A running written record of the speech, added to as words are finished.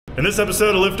In this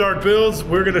episode of Lift Art Builds,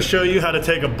 we're going to show you how to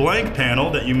take a blank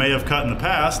panel that you may have cut in the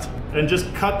past and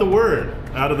just cut the word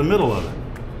out of the middle of it.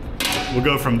 We'll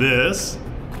go from this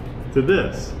to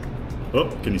this. Oh,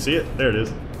 can you see it? There it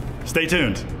is. Stay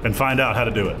tuned and find out how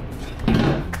to do it.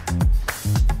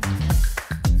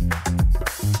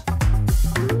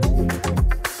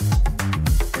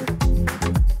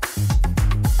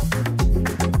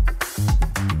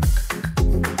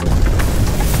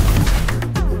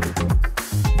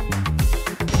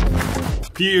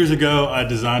 A few years ago, I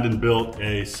designed and built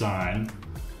a sign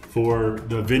for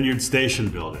the Vineyard Station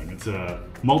building. It's a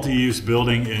multi-use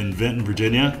building in Vinton,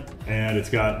 Virginia, and it's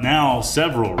got now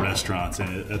several restaurants in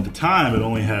it. At the time, it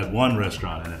only had one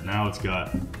restaurant in it. Now it's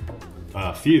got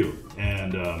a few,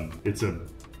 and it's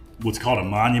what's called a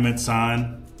monument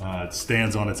sign. It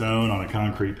stands on its own on a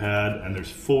concrete pad, and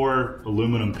there's 4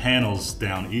 aluminum panels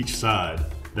down each side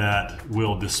that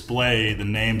will display the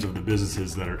names of the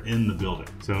businesses that are in the building.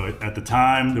 So at the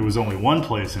time, there was only one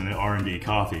place in it, R&D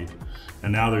Coffee,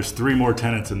 and now there's 3 more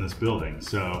tenants in this building.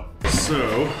 So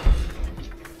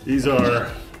these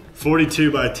are 42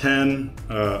 by 10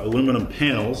 aluminum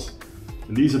panels,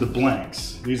 and these are the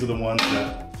blanks. These are the ones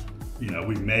that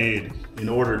we made in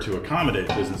order to accommodate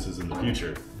businesses in the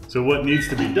future. So what needs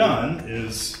to be done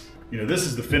is, this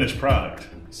is the finished product.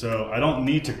 So I don't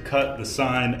need to cut the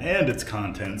sign and its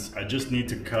contents. I just need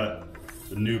to cut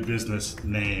the new business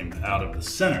name out of the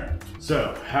center.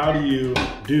 So how do you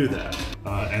do that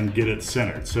and get it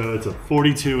centered? So it's a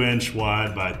 42-inch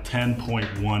wide by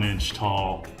 10.1 inch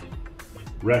tall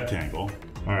rectangle.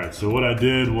 All right, so what I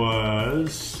did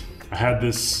was I had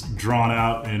this drawn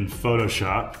out in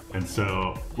Photoshop, and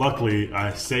so luckily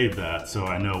I saved that so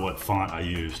I know what font I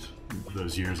used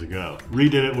those years ago.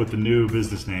 Redid it with the new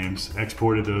business names,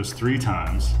 exported those 3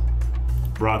 times,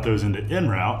 brought those into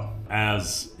InRoute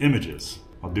as images.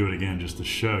 I'll do it again just to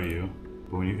show you.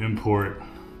 But when you import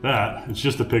that, it's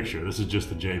just a picture. This is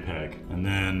just a JPEG. And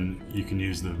then you can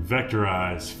use the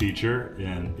vectorize feature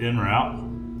in InRoute,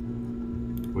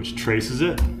 which traces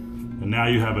it. And now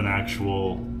you have an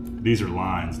actual, these are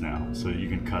lines now, so you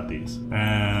can cut these.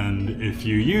 And if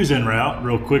you use InRoute,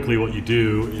 real quickly what you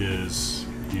do is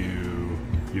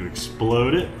you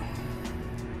explode it,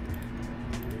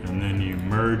 and then you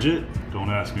merge it. Don't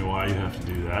ask me why you have to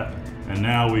do that. And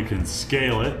now we can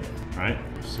scale it, right?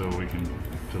 So we can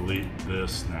delete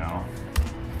this now.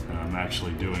 And I'm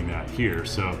actually doing that here.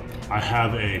 So I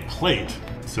have a plate.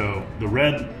 So the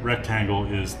red rectangle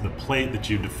is the plate that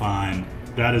you define.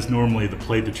 That is normally the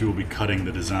plate that you will be cutting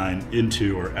the design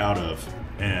into or out of.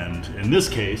 And in this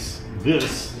case,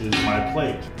 this is my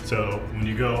plate. So when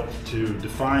you go to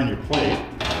define your plate,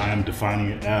 I am defining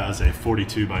it as a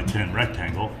 42 by 10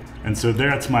 rectangle. And so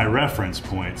that's my reference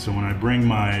point. So when I bring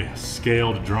my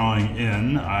scaled drawing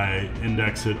in, I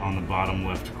index it on the bottom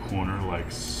left corner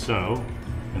like so.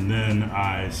 And then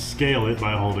I scale it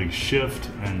by holding Shift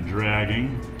and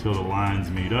dragging till the lines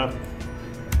meet up.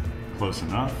 Close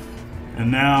enough.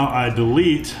 And now I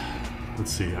delete,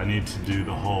 let's see, I need to do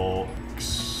the whole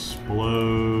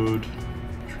explode,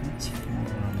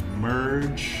 transform,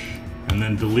 merge, and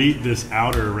then delete this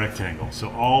outer rectangle. So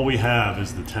all we have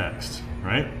is the text,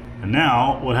 right? And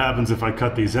now what happens if I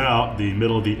cut these out? The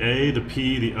middle of the A, the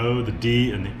P, the O, the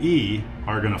D, and the E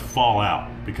are gonna fall out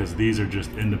because these are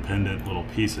just independent little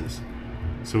pieces.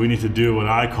 So we need to do what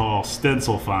I call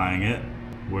stencilifying it,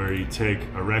 where you take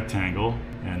a rectangle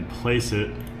and place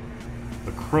it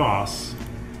across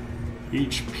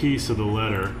each piece of the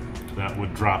letter that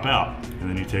would drop out. And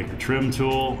then you take the trim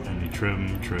tool and you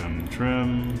trim, trim,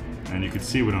 trim. And you can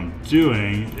see what I'm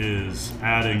doing is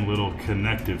adding little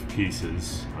connective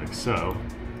pieces like so.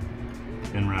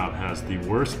 InRoute has the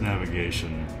worst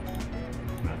navigation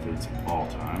methods of all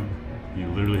time. You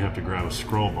literally have to grab a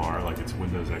scroll bar like it's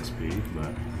Windows XP, but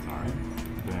all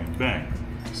right, bang, bang.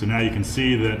 So now you can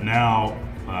see that now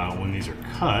when these are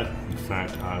cut, in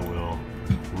fact, I will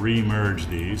re-merge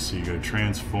these. So you go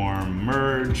transform,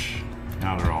 merge.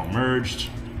 Now they're all merged.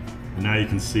 And now you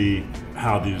can see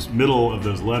how these middle of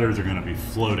those letters are going to be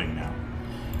floating now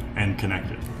and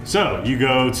connected. So you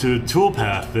go to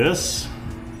toolpath this,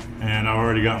 and I've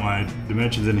already got my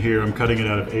dimensions in here. I'm cutting it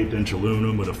out of 1/8 inch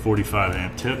aluminum with a 45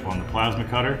 amp tip on the plasma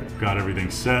cutter. Got everything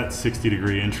set,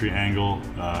 60-degree entry angle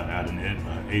at an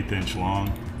 1/8 inch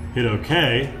long. Hit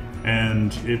OK.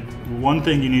 And one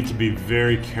thing you need to be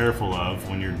very careful of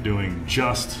when you're doing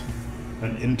just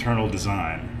an internal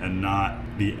design and not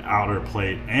the outer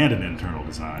plate and an internal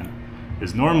design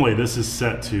is normally this is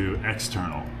set to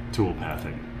external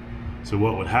toolpathing. So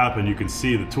what would happen, you can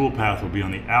see the toolpath will be on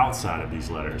the outside of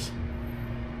these letters,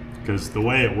 because the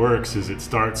way it works is it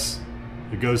starts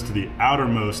it goes to the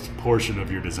outermost portion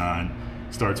of your design,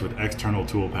 starts with external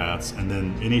tool paths, and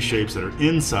then any shapes that are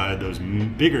inside those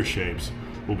bigger shapes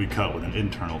will be cut with an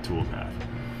internal tool path.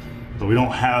 But we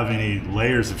don't have any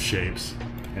layers of shapes,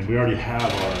 and we already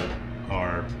have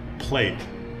our plate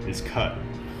is cut.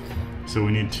 So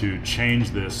we need to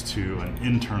change this to an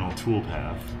internal tool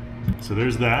path. So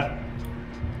there's that.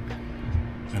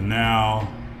 And now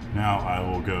I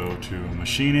will go to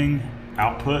machining,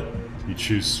 output. You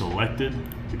choose selected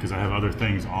because I have other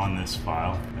things on this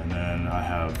file. And then I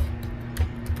have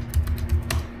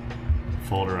a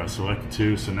folder I selected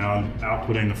to. So now I'm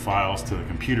outputting the files to the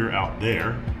computer out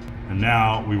there. And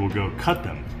now we will go cut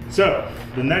them. So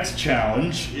the next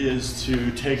challenge is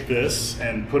to take this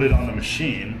and put it on the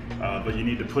machine, but you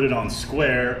need to put it on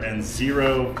square and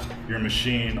zero your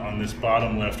machine on this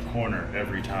bottom left corner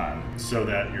every time so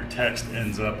that your text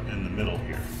ends up in the middle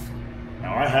here.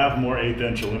 Now I have more 1/8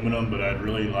 inch aluminum, but I'd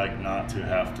really like not to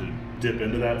have to dip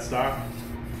into that stock.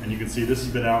 And you can see this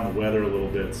has been out in the weather a little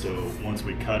bit, so once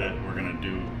we cut it, we're gonna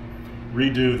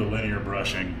redo the linear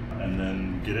brushing and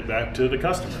then get it back to the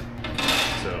customer.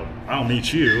 So I'll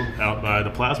meet you out by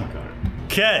the plasma cutter.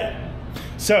 Okay,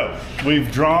 so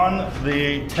we've drawn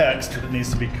the text that needs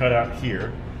to be cut out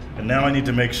here, and now I need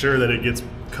to make sure that it gets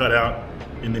cut out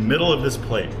in the middle of this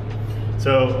plate.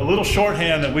 So a little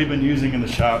shorthand that we've been using in the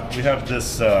shop, we have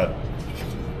this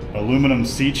aluminum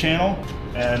C channel,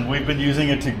 and we've been using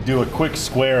it to do a quick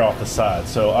square off the side.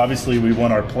 So obviously we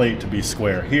want our plate to be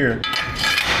square here.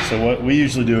 So what we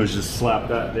usually do is just slap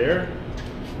that there.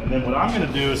 And then what I'm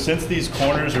gonna do is, since these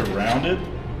corners are rounded,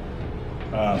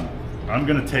 I'm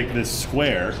gonna take this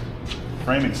square,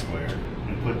 framing square,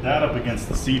 and put that up against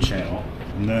the C channel.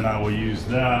 And then I will use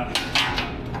that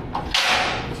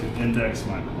to index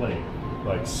my plate,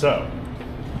 like so.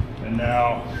 And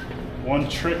now, one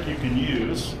trick you can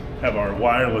use, have our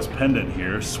wireless pendant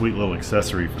here, sweet little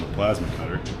accessory for the plasma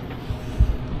cutter.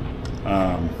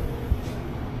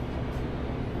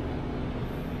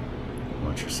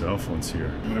 Watch yourself once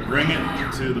here. I'm gonna bring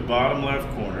it to the bottom left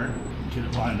corner, get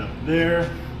it lined up there,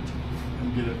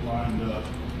 and get it lined up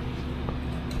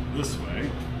this way.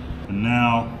 And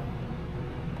now,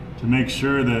 to make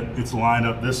sure that it's lined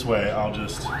up this way, I'll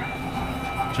just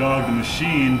jog the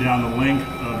machine down the length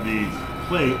of the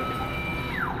plate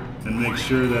and make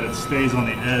sure that it stays on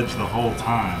the edge the whole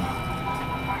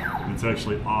time. It's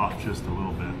actually off just a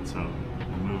little bit, so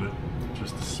we'll move it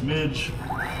just a smidge.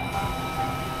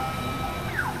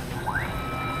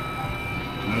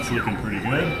 And that's looking pretty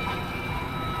good.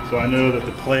 So I know that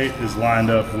the plate is lined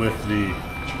up with the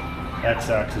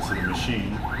x-axis of the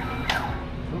machine.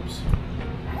 Oops.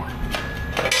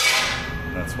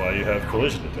 That's why you have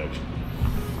collision detection.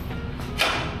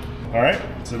 All right,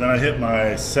 so then I hit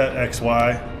my set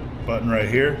XY button right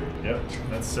here. Yep,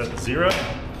 that's set to 0.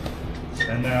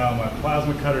 And now my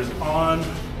plasma cutter's on,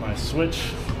 my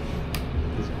switch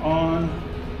is on,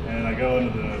 and I go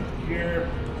into the here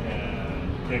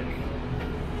and pick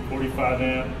 45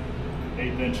 amp,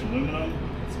 1/8 inch aluminum.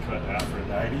 Let's cut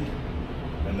Aphrodite,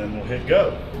 and then we'll hit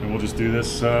go. And we'll just do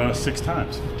this 6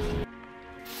 times.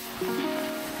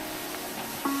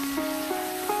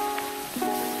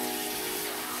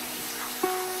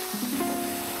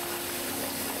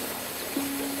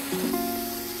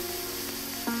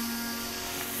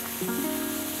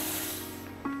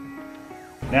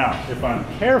 Now, if I'm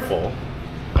careful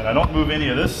and I don't move any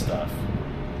of this stuff,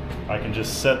 I can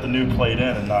just set the new plate in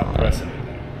and not press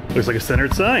anything. Looks like a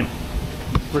centered sign.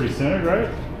 Pretty centered, right?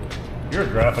 You're a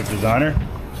graphic designer.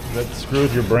 Does that screw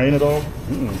with your brain at all?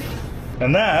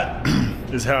 And that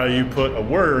is how you put a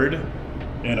word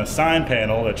in a sign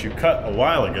panel that you cut a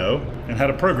while ago and how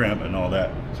to program it and all that.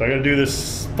 So I gotta do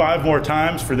this 5 more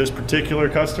times for this particular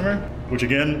customer, which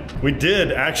again, we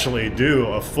did actually do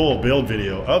a full build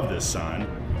video of this sign.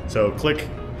 So click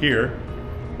here.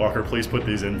 Walker, please put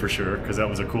these in for sure, because that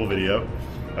was a cool video.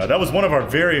 That was one of our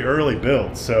very early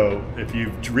builds. So if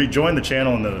you've rejoined the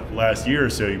channel in the last year or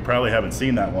so, you probably haven't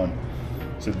seen that one.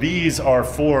 So these are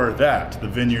for that, the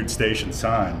Vineyard Station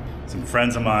sign. Some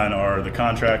friends of mine are the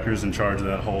contractors in charge of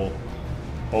that whole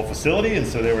facility, and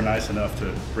so they were nice enough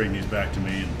to bring these back to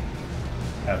me and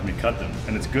have me cut them.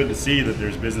 And it's good to see that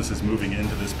there's businesses moving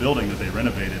into this building that they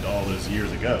renovated all those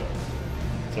years ago.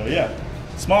 So yeah,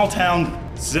 small town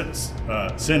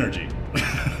synergy.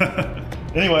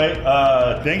 Anyway,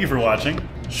 thank you for watching.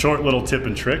 Short little tip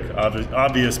and trick,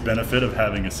 obvious benefit of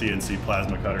having a CNC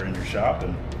plasma cutter in your shop,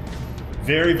 and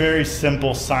very, very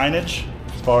simple signage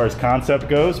as far as concept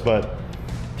goes, but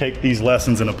take these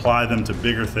lessons and apply them to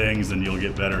bigger things and you'll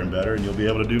get better and better, and you'll be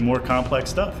able to do more complex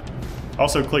stuff.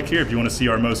 Also click here if you want to see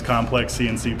our most complex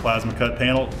CNC plasma cut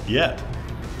panel yet.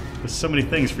 There's so many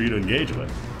things for you to engage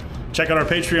with. Check out our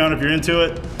Patreon if you're into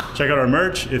it. Check out our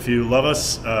merch if you love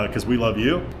us, because we love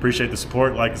you. Appreciate the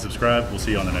support. Like and subscribe. We'll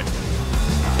see you on the next one.